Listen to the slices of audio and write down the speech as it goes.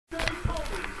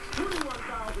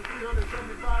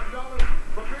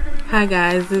Hi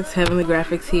guys, it's Heavenly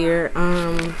Graphics here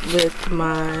with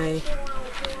my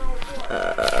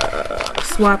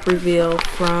swap reveal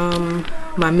from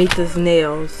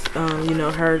Mamitanailss. You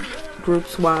know, her group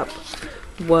swap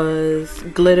was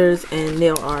glitters and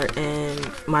nail art, and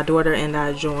my daughter and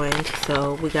I joined,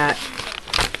 so we got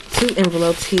 2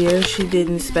 envelopes here. She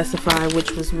didn't specify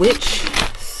which was which,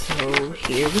 so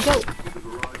here we go.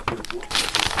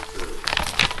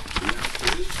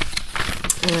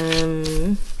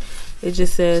 It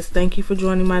just says, thank you for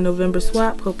joining my November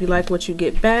swap. Hope you like what you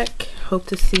get back. Hope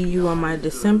to see you on my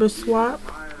December swap.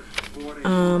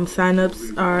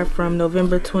 Sign-ups are from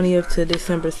November 20th to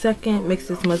December 2nd.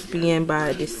 Mixes must be in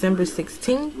by December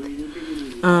 16th.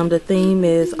 The theme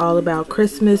is all about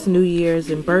Christmas, New Year's,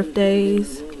 and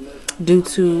birthdays, due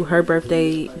to her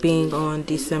birthday being on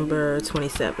December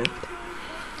 27th.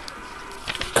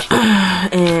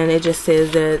 And it just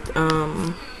says that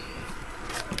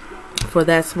for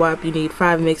that swap you need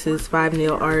 5 mixes, 5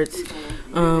 nail arts,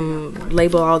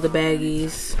 label all the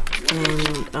baggies,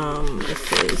 and it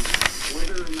says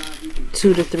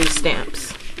 2 to 3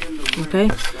 stamps. Okay,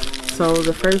 so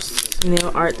the first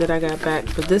nail art that I got back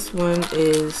for this one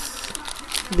is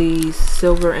these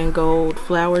silver and gold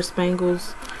flower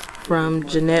spangles from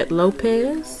Jeanette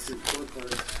Lopez.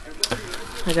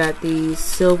 I got these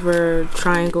silver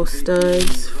triangle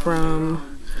studs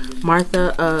from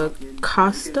Martha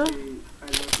Acosta.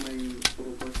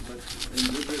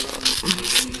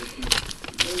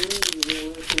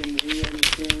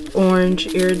 Orange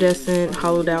iridescent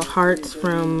hollowed out hearts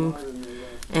from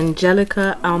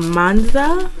Angelica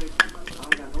Almanza.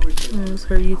 That's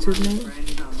her YouTube name.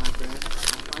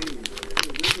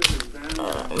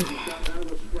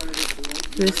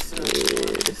 This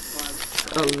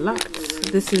is a lot.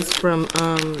 This is from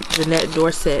Jeanette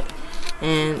Dorset,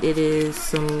 and it is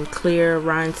some clear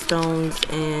rhinestones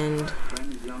and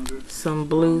some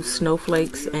blue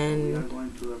snowflakes and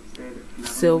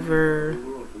silver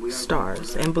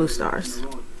stars and blue stars.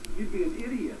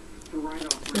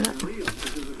 Yeah.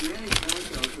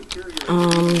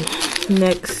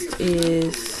 Next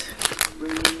is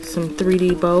some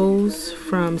 3D bows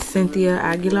from Cynthia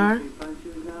Aguilar.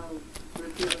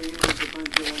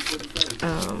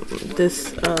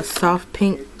 This soft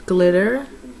pink glitter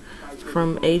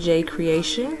from AJ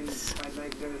Creations.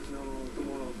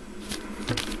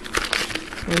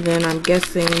 And then I'm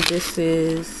guessing this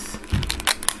is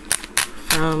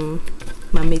from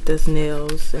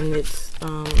Mamitanailss, and it's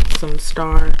some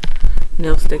star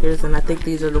nail stickers, and I think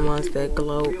these are the ones that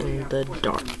glow in the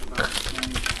dark.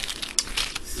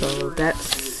 So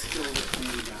that's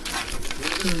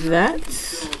that.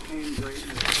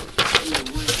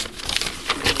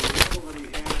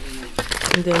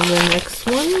 And then the next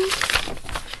one,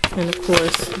 and of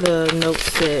course the note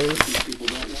says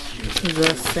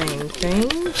the same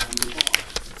thing.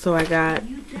 So I got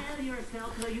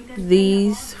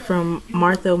these from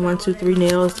Martha 123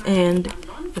 Nails, and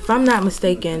if I'm not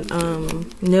mistaken,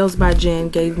 Nails by Jen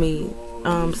gave me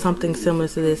something similar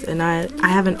to this, and I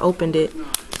haven't opened it,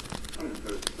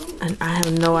 and I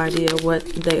have no idea what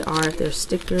they are. If they're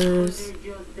stickers,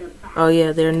 oh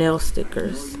yeah, they're nail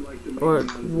stickers or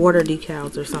water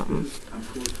decals or something.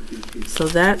 So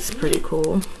that's pretty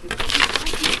cool.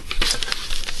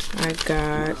 I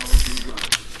got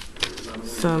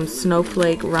some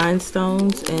snowflake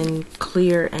rhinestones in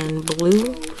clear and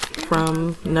blue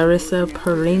from Narissa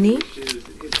Perini.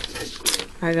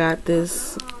 I got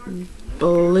this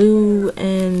blue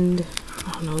and,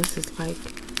 oh no, this is like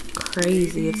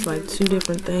crazy. It's like 2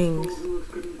 different things.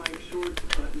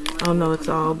 Oh no, it's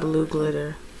all blue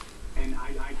glitter.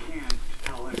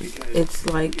 It's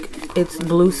like, it's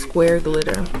blue square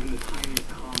glitter.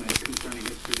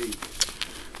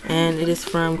 And it is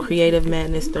from Creative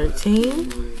Madness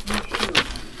 13.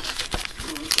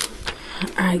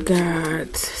 I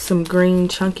got some green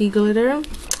chunky glitter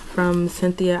from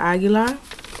Cynthia Aguilar.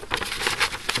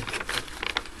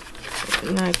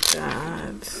 And I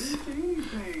got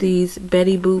these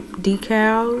Betty Boop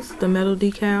decals, the metal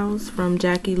decals from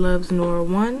Jackie Loves Nora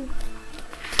 1.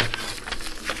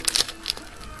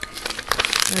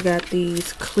 I got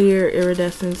these clear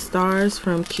iridescent stars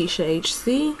from Keisha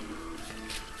HC.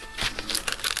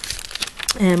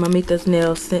 And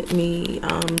Mamitanailss sent me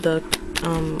the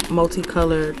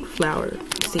multicolored flower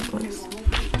sequence.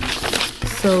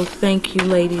 So thank you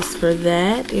ladies for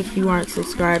that. If you aren't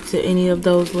subscribed to any of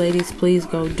those ladies, please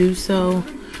go do so.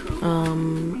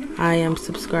 I am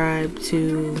subscribed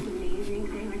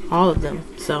to all of them.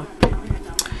 So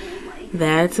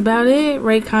that's about it.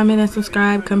 Rate, comment, and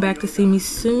subscribe. Come back to see me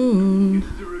soon.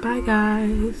 Bye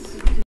guys.